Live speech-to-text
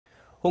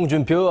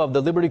Joon-pyo of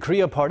the Liberty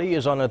Korea Party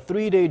is on a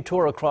 3-day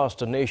tour across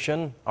the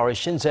nation. Our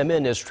Shin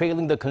Se-min is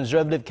trailing the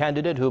conservative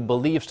candidate who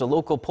believes the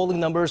local polling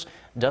numbers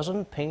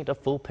doesn't paint a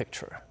full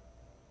picture.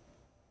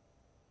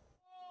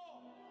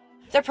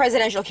 The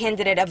presidential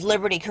candidate of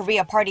Liberty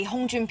Korea Party,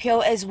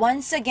 Joon-pyo, is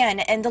once again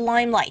in the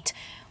limelight.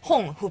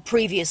 Hong, who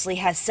previously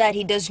has said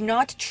he does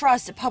not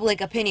trust public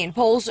opinion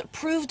polls,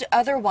 proved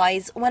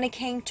otherwise when it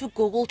came to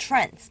Google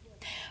Trends.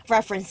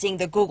 Referencing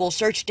the Google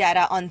search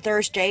data on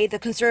Thursday, the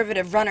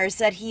conservative runner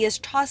said he is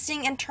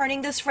tossing and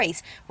turning this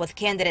race with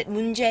candidate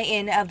Moon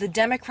Jae-in of the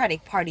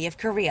Democratic Party of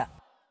Korea.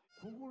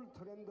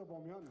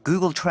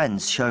 Google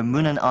Trends show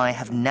Moon and I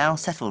have now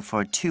settled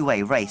for a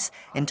two-way race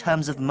in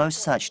terms of most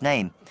searched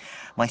name.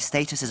 My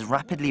status is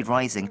rapidly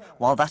rising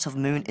while that of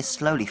Moon is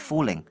slowly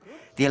falling.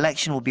 The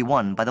election will be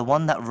won by the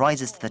one that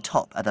rises to the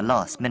top at the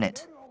last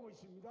minute.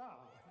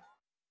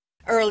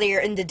 Earlier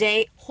in the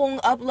day, Hong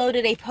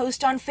uploaded a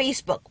post on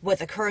Facebook with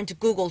the current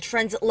Google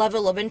Trends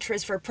level of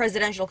interest for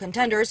presidential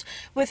contenders,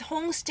 with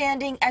Hong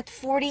standing at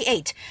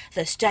 48,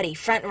 the steady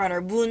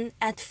frontrunner Moon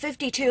at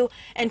 52,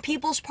 and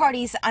People's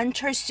Party's An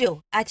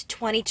Chol-soo at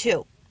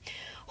 22.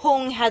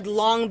 Hong had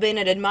long been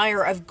an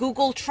admirer of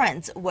Google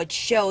Trends, which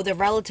show the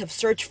relative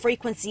search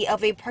frequency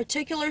of a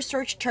particular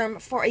search term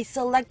for a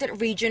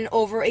selected region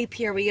over a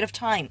period of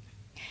time.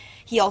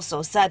 He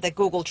also said that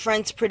Google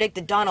Trends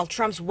predicted Donald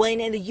Trump's win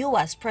in the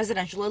U.S.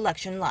 presidential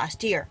election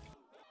last year.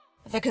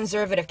 The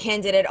conservative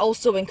candidate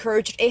also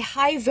encouraged a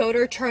high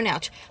voter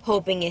turnout,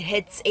 hoping it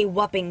hits a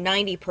whopping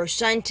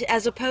 90%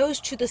 as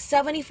opposed to the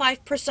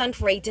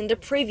 75% rate in the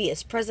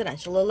previous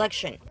presidential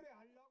election.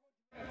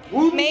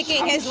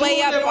 Making his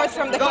way up north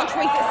from the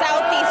country's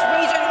southeast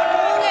region,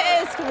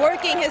 Hong is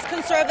working his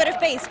conservative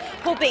base,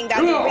 hoping that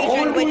the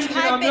region, which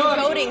had been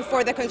voting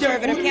for the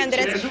conservative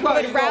candidates,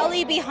 would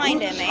rally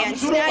behind him and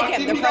snag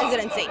him the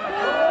presidency.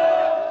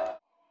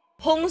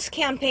 Hong's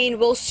campaign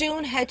will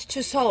soon head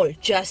to Seoul,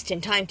 just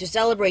in time to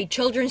celebrate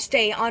Children's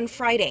Day on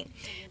Friday.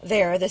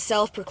 There, the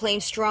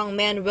self-proclaimed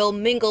strongman will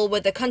mingle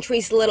with the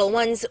country's little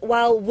ones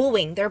while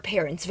wooing their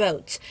parents'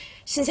 votes.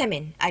 Shin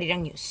Se-min,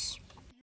 Arirang News.